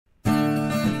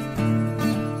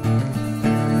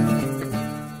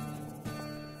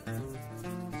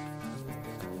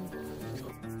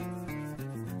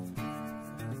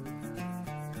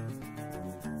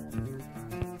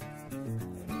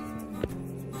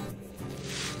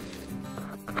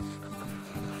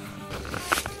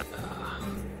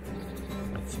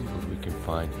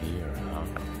find here, huh?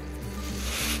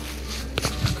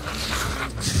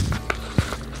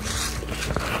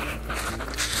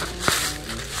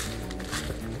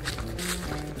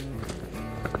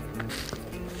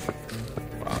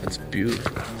 Wow, it's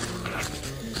beautiful.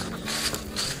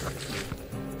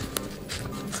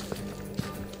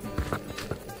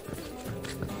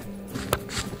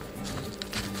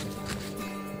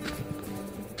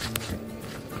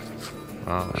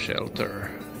 Wow,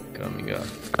 shelter coming up.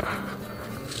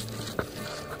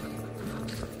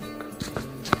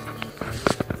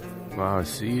 Wow, I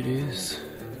see it is.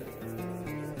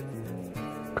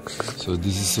 So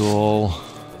this is all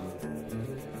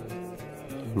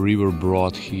river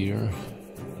brought here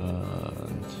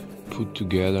and put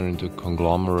together into a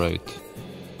conglomerate.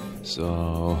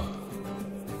 So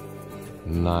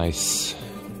nice.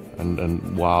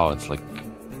 And wow, it's like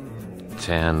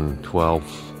 10, 12,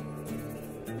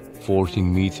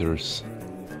 14 meters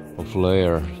of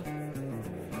layer.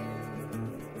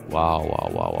 Wow, wow,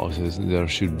 wow, wow. So there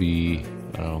should be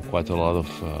quite a lot of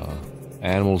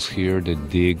animals here that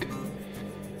dig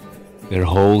their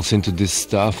holes into this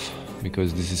stuff,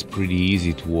 because this is pretty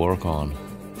easy to work on.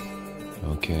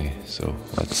 Okay, so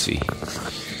let's see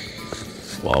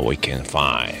what we can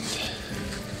find.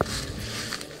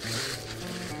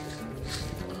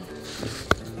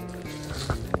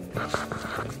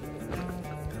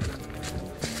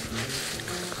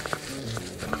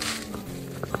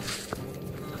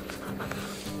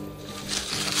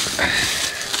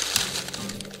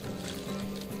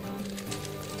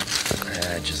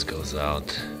 That just goes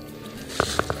out.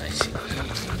 I see.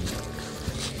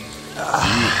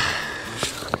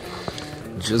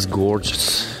 Just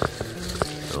gorgeous.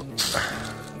 So,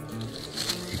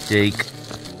 you take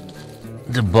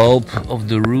the bulb of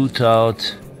the root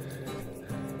out.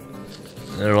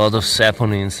 There are a lot of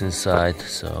saponins inside,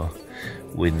 so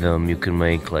with them you can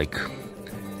make like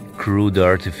crude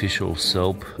artificial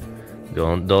soap.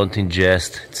 Don't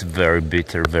ingest. It's very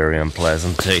bitter, very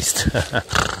unpleasant taste.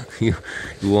 you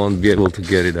won't be able to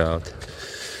get it out.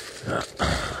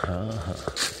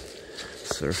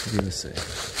 Surf USA.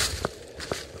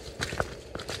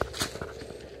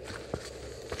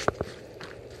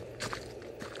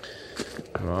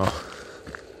 Wow.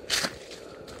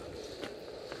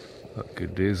 Look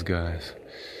at this, guys.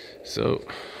 So,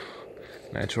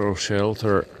 natural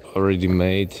shelter already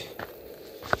made.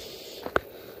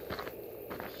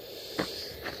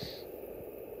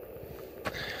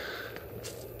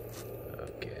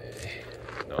 Okay,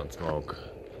 don't smoke.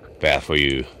 Bad for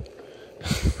you.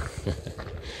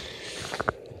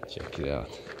 Check it out.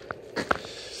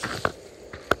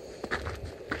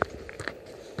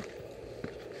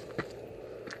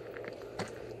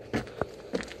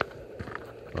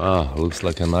 Wow, looks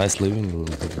like a nice living room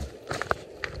here.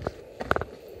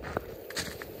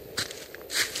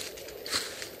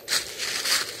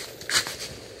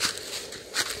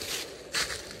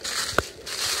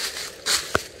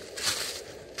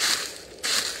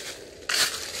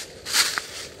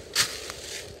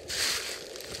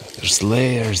 There's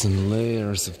layers and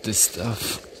layers of this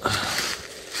stuff.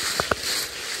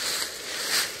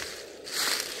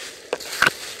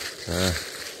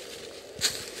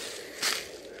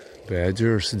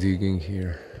 Badgers digging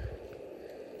here.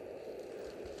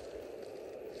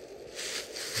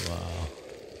 Wow.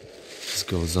 This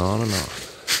goes on and on.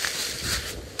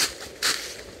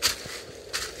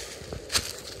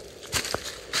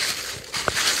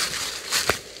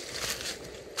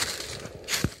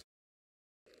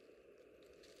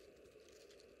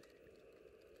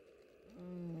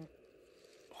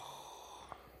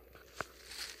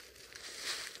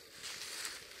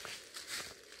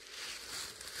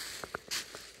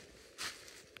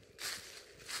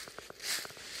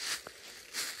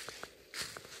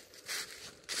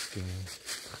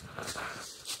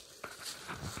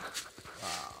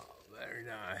 Wow, very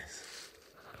nice.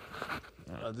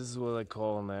 This is what I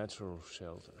call a natural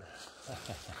shelter.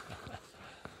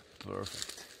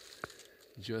 Perfect.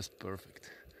 Just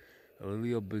perfect. A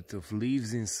little bit of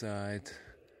leaves inside,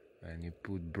 and you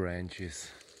put branches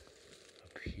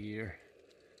up here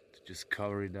to just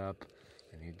cover it up,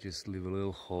 and you just leave a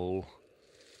little hole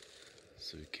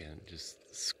so you can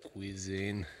just squeeze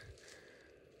in.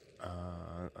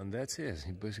 And that's it.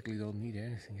 You basically don't need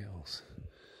anything else.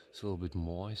 It's a little bit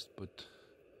moist, but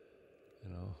you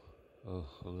know,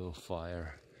 a little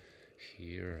fire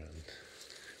here, and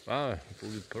wow, it will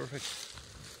be perfect.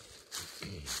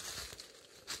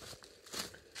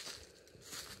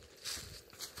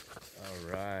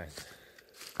 All right.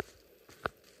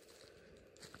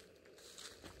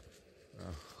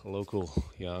 Local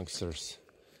youngsters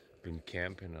been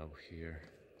camping out here.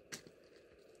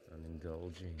 and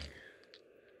indulging.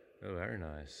 Oh, very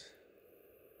nice.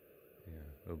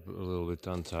 Yeah, a little bit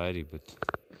untidy, but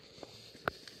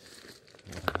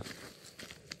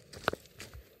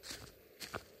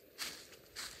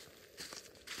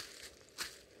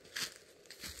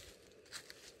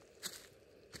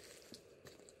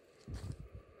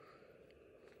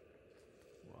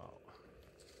wow.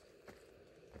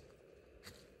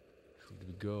 Should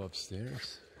we go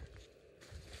upstairs?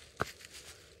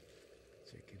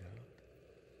 Check it out.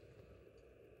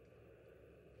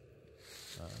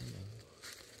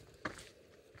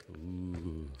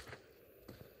 Ooh,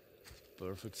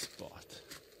 perfect spot.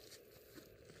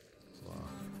 Wow.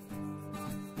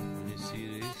 Can you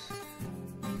see this?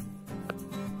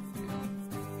 Yeah.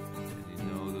 Did you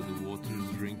know that the water is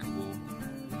drinkable?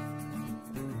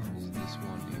 This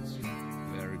one is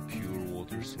very pure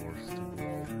water source to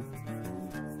grow.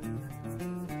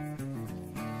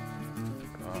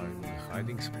 Ah,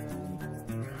 hiding spot.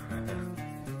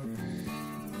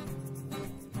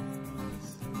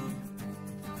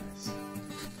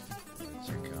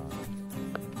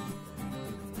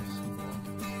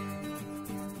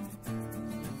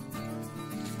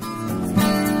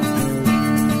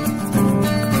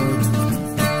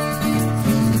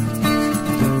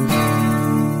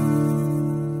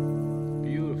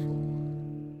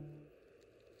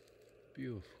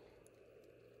 Beautiful.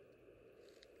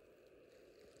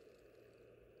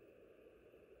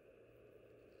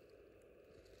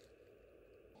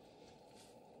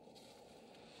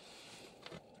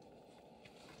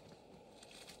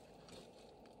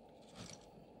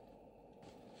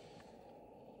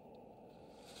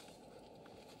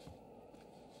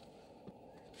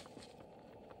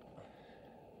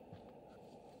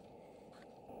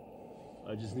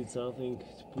 I just need something to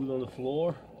put on the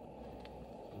floor.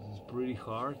 This is pretty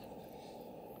hard.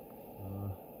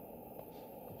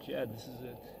 But yeah, this is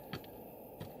it.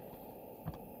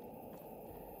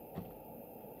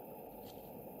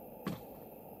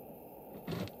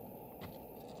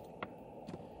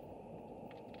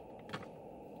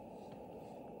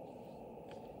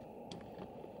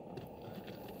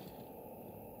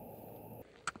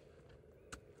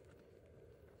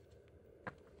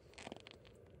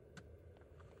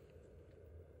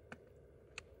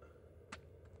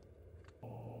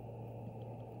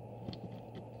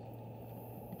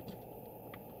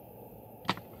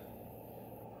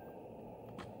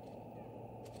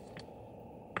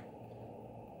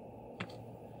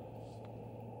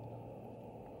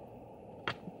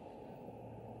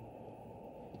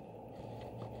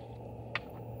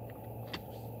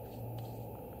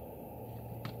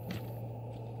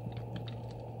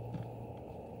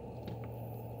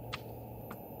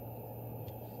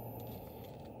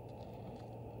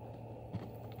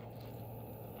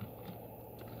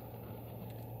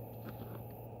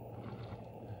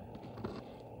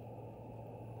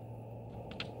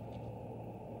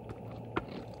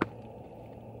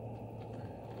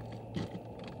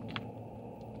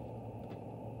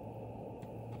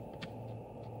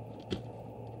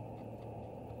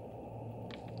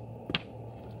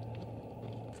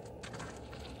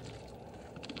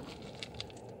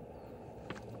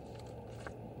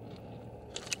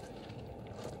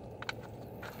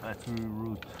 Battery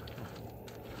root.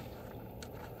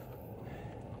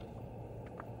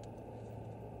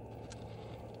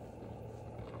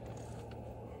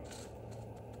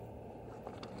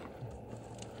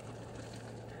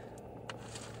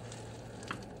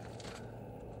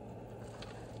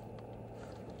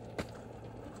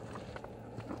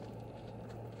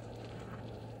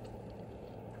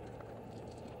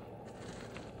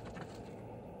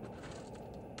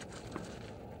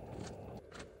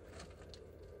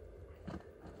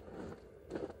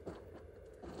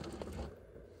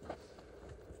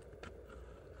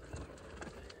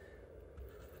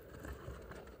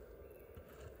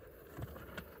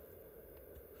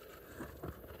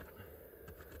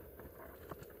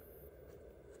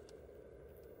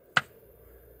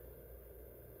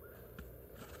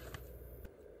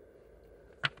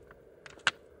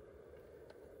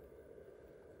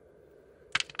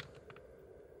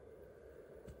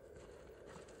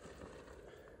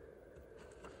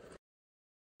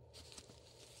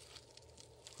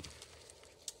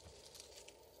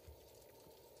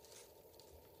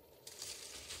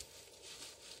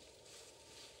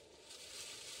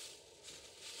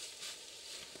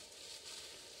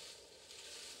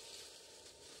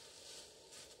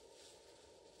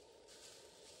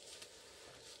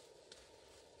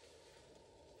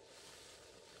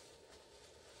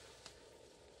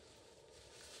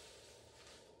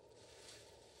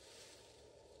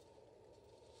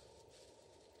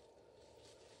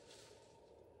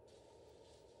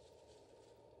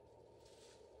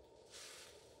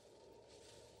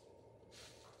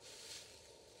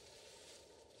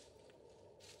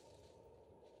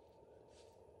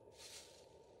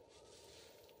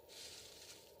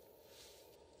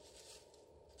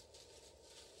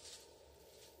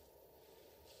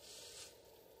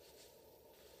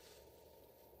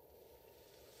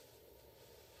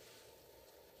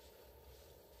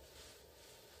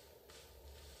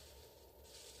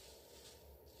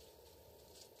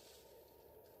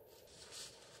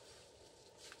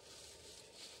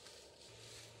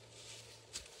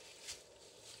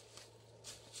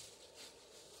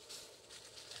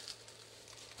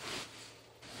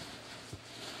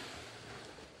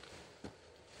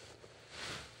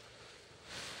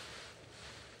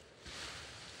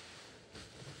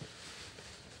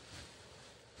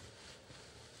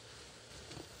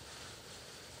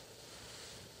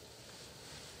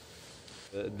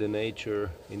 The nature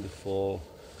in the fall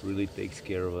really takes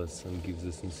care of us and gives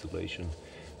us insulation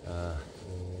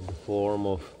in the form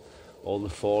of all the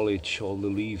foliage, all the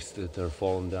leaves that are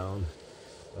falling down.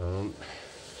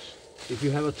 If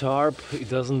you have a tarp, it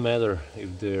doesn't matter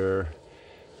if they're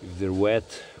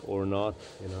wet or not.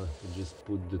 You know, you just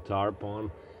put the tarp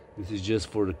on. This is just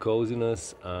for the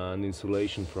coziness and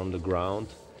insulation from the ground.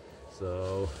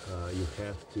 So you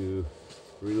have to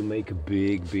really make a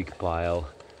big pile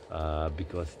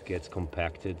because it gets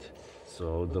compacted.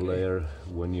 So the layer,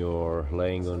 when you're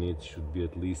laying on it, should be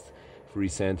at least 3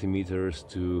 centimeters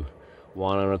to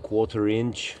 1¼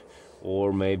 inch,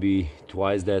 or maybe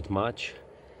twice that much.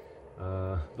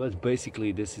 But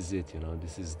basically this is it, you know,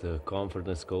 this is the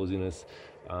comfortness, coziness.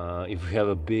 If you have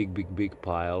a big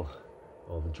pile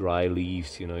of dry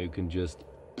leaves, you know, you can just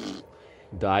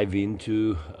dive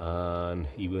into, and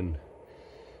even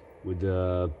with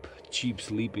a cheap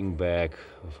sleeping bag,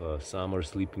 a summer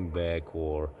sleeping bag,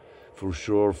 or for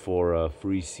sure for a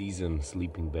free season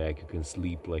sleeping bag, you can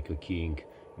sleep like a king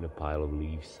in a pile of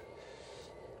leaves.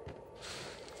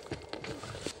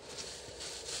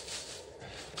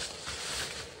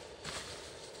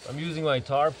 I'm using my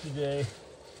tarp today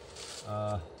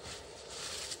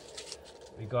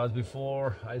because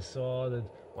before I saw that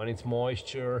when it's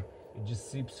moisture it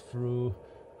just seeps through,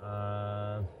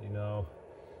 and you know,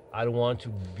 I don't want to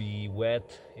be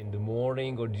wet in the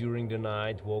morning or during the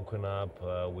night, woken up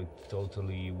with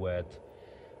totally wet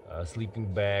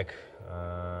sleeping bag,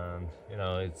 and you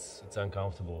know, it's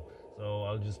uncomfortable. So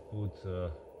I'll just put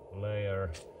a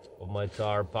layer of my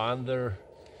tarp under,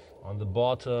 on the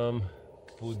bottom,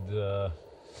 put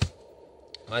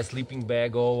my sleeping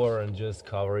bag over and just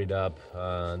cover it up,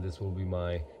 and this will be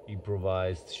my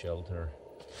improvised shelter.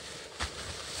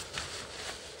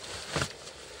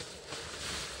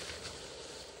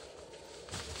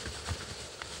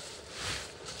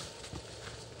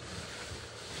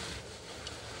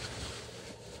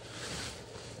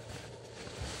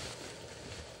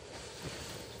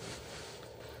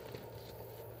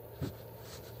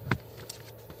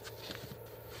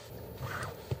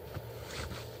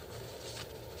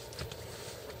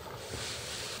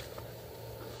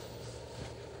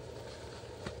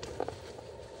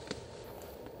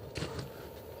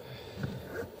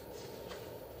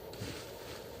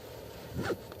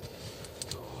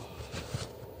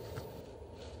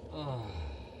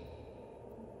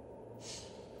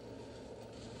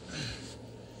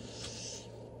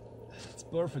 It's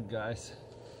perfect, guys.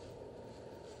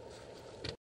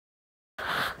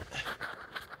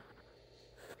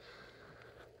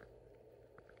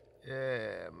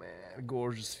 Yeah, man,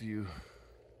 gorgeous view.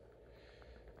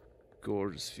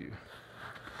 Gorgeous view.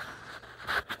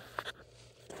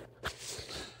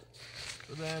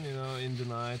 But then, you know, in the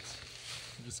night,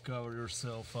 you just cover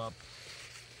yourself up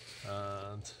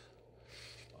and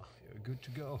you're good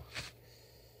to go.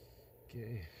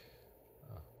 Okay,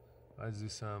 let's do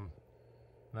some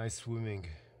nice swimming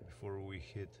before we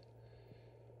hit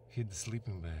the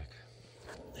sleeping bag.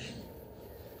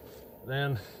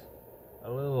 Then a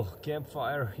little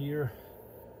campfire here,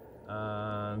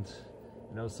 and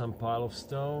you know, some pile of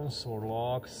stones or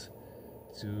logs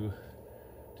to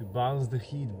bounce the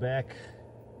heat back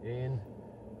in,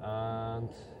 and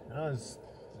you know, it's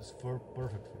perfect for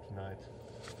tonight.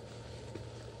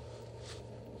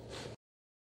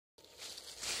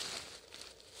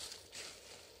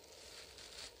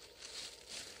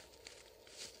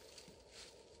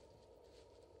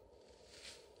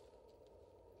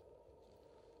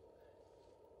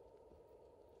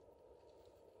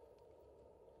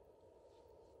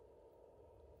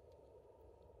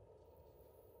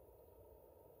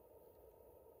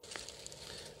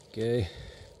 Okay,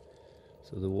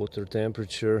 so the water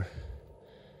temperature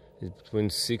is between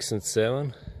 6 and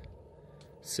 7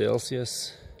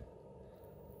 Celsius.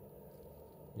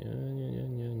 Yeah.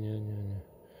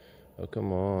 Oh,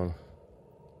 come on.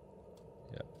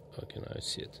 Yeah, okay, now I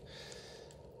see it.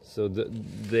 So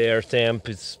the air temp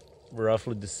is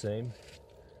roughly the same.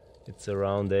 It's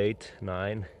around 8,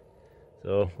 9.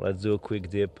 So let's do a quick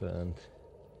dip and,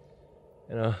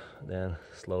 you know, then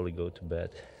slowly go to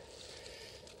bed.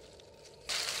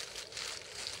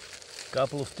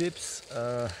 Couple of tips: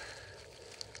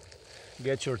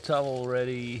 get your towel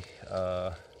ready,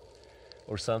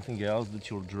 or something else that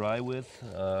you'll dry with.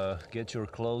 Get your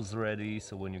clothes ready,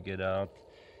 so when you get out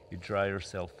you dry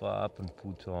yourself up and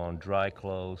put on dry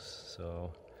clothes,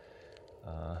 so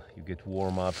you get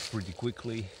warm up pretty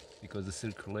quickly because the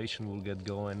circulation will get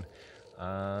going.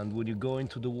 And when you go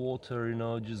into the water, you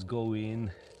know, just go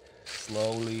in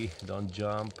slowly, don't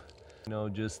jump, you know,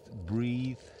 just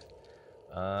breathe.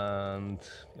 and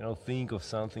think of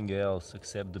something else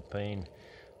except the pain.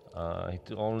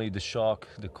 The shock,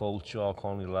 the cold shock,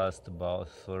 only lasts about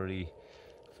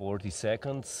 30-40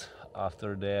 seconds.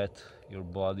 After that, your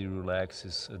body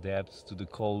relaxes, adapts to the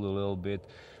cold a little bit,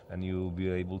 and you'll be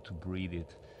able to breathe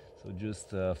it. So just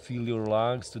fill your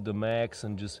lungs to the max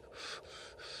and just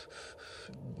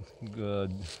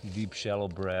deep, shallow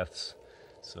breaths,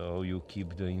 so you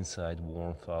keep the inside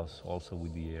warm also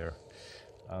with the air.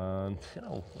 And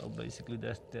well, basically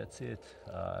that's it.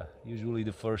 Usually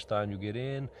the first time you get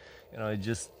in, it's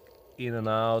just in and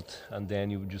out, and then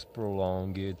you just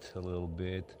prolong it a little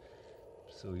bit.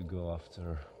 So you go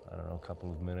after, I don't know, a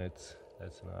couple of minutes.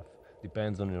 That's enough.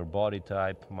 Depends on your body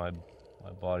type. My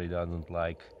body doesn't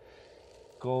like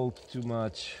cold too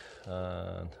much,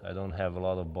 and I don't have a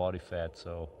lot of body fat,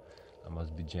 so I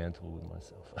must be gentle with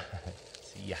myself.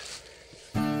 See ya.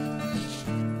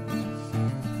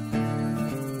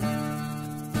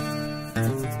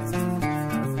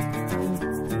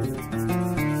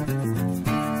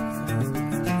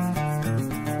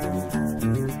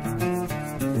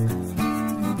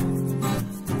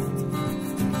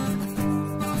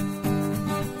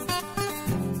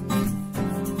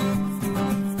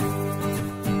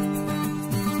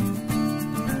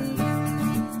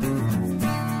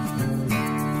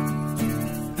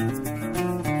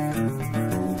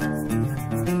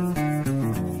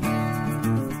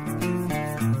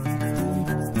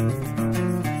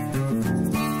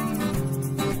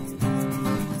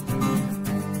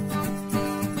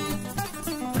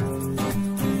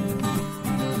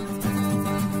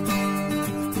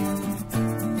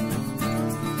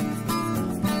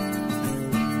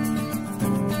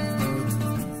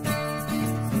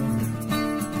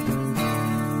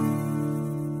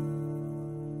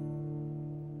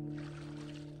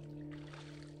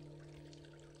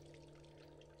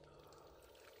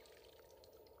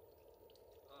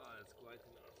 That's quite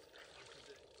enough for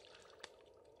today.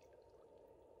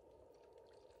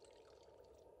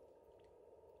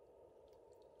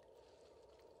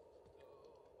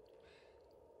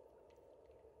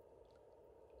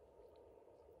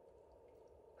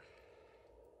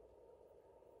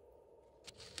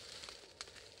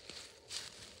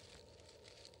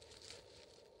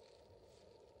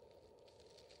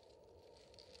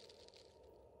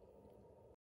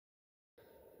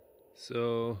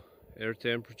 So air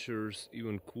temperature's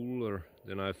even cooler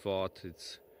than I thought.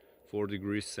 It's 4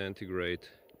 degrees centigrade.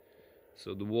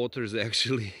 So the water is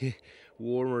actually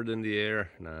warmer than the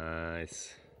air.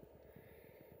 Nice.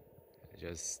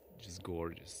 Just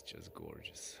gorgeous, just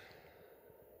gorgeous.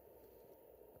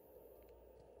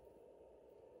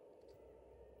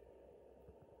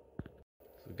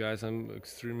 So guys, I'm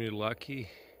extremely lucky.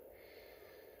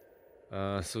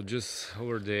 So just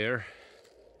over there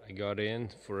I got in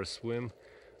for a swim,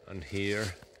 and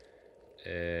here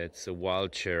it's a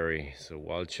wild cherry. So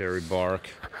wild cherry bark.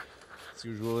 It's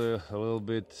usually a little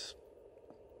bit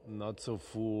not so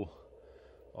full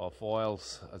of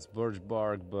oils as birch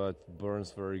bark, but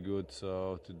burns very good.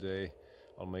 So today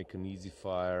I'll make an easy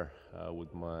fire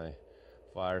with my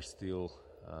fire steel,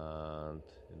 and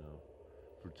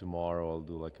for tomorrow I'll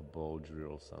do like a bow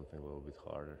drill, something a little bit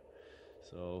harder.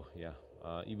 So yeah,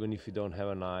 even if you don't have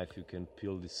a knife, you can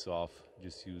peel this off.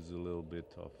 Just use a little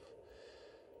bit of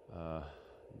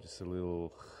just a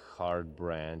little hard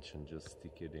branch and just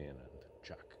stick it in, and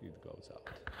chuck, it goes out.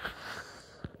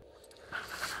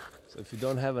 So if you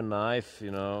don't have a knife,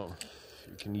 you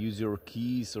can use your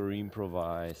keys or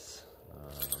improvise,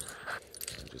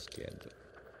 and just get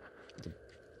the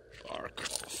bark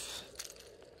off.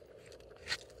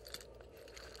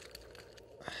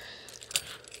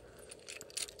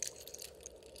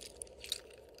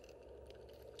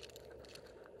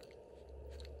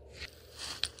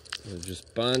 So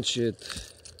just punch it.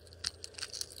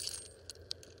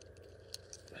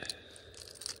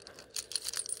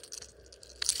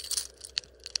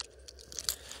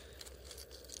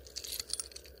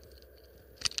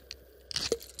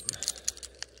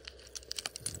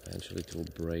 Eventually it will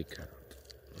break out.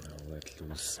 Now let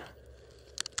loose.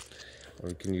 Or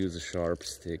you can use a sharp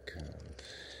stick.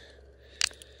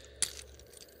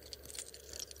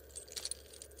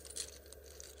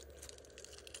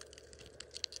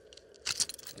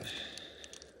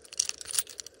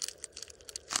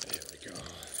 There we go.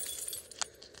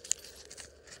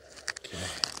 Okay.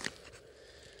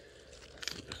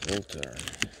 The whole turn.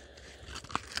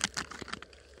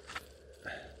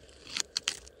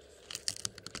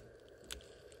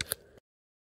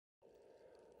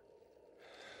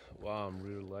 Wow, I'm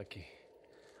really lucky.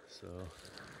 So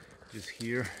just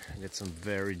here I get some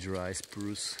very dry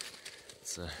spruce. It's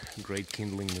It's a great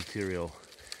kindling material,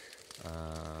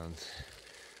 and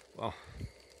well,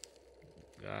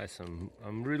 guys,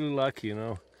 I'm really lucky, you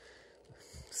know.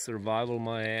 Survival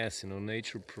my ass, you know.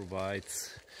 Nature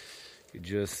provides. You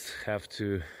just have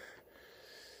to,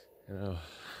 you know,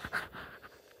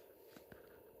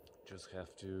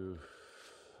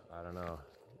 I don't know.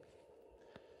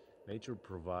 Nature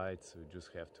provides, so you just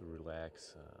have to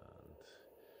relax and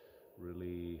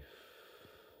really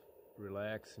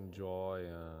relax, enjoy,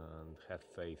 and have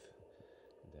faith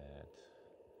that,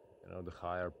 you know, the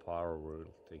higher power will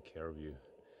take care of you.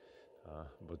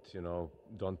 But, you know,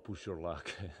 don't push your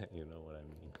luck. You know what I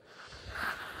mean.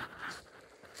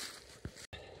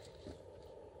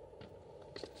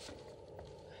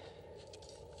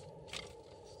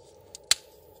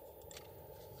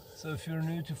 So if you're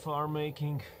new to farm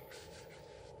making,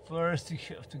 first you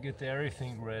have to get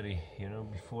everything ready, you know,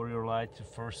 before you light your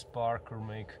first spark or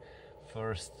make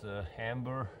first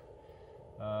amber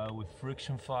with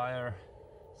friction fire.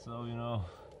 So, you know,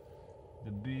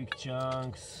 the big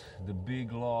chunks, the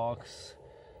big logs,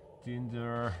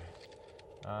 tinder,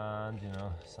 and, you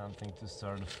know, something to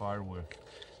start the fire with.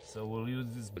 So we'll use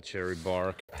this cherry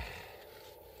bark,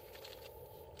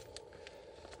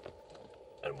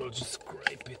 and we'll just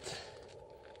scrape it.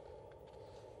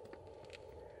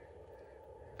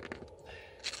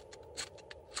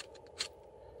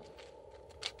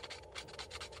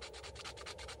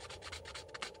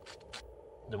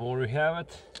 The more you have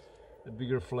it, the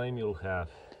bigger flame you'll have.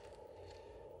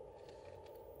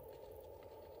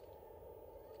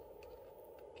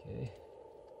 Okay.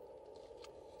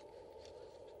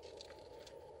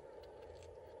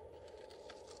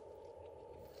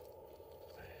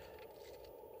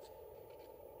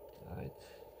 Right.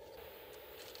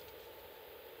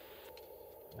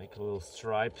 Make little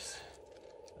stripes,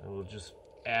 and we'll just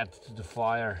add to the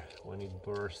fire when it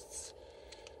bursts.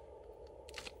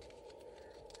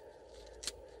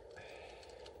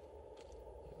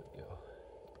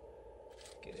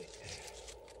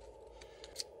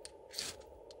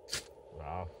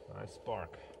 Wow, nice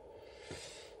spark.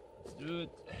 Let's do it.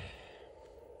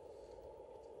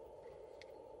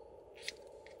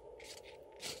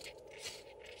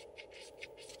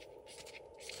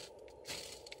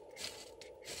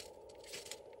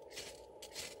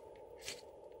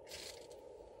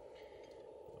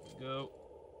 There we go.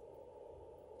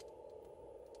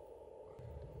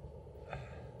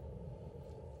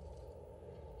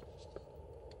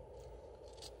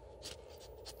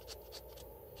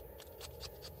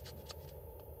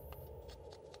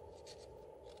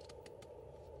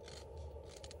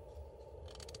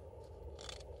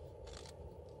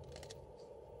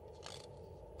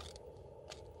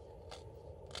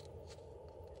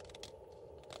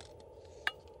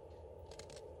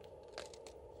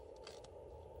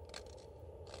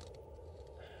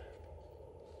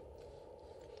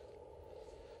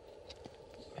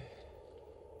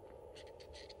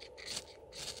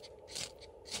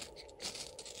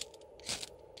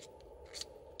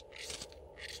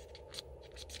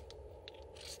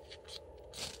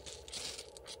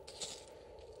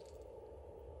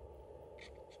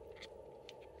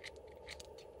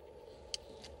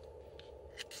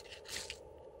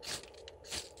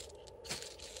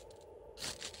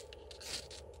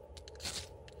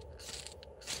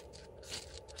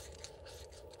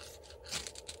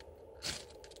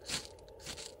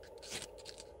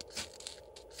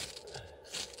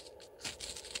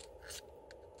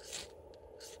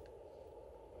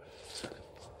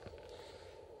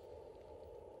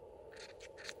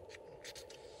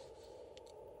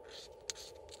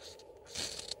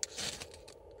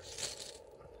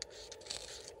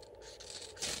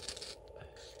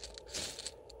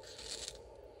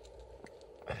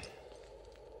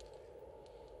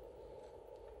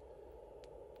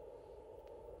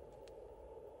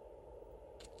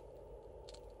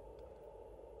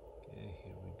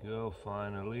 Here we go,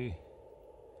 finally.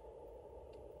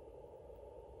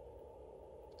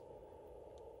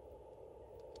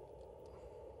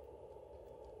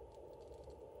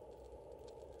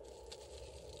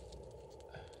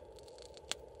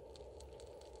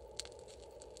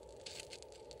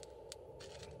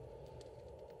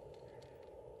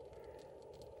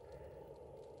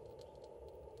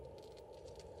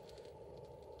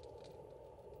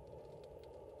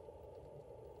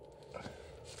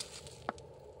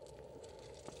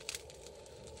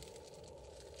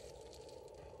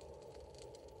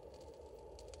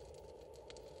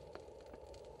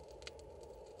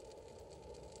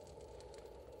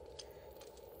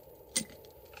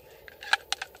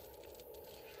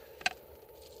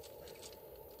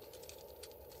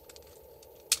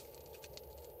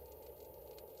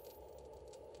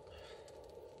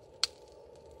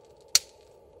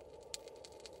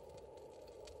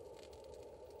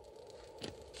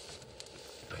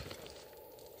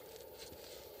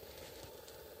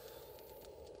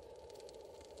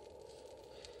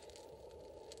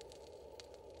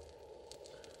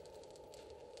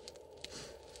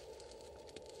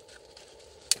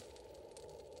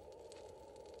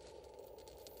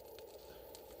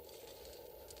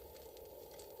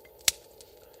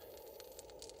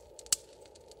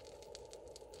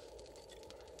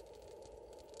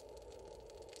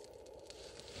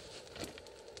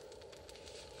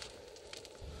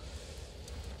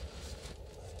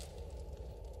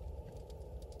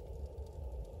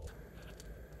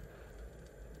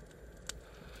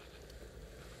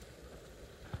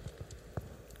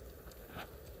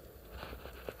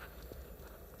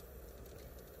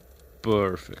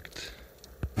 Perfect.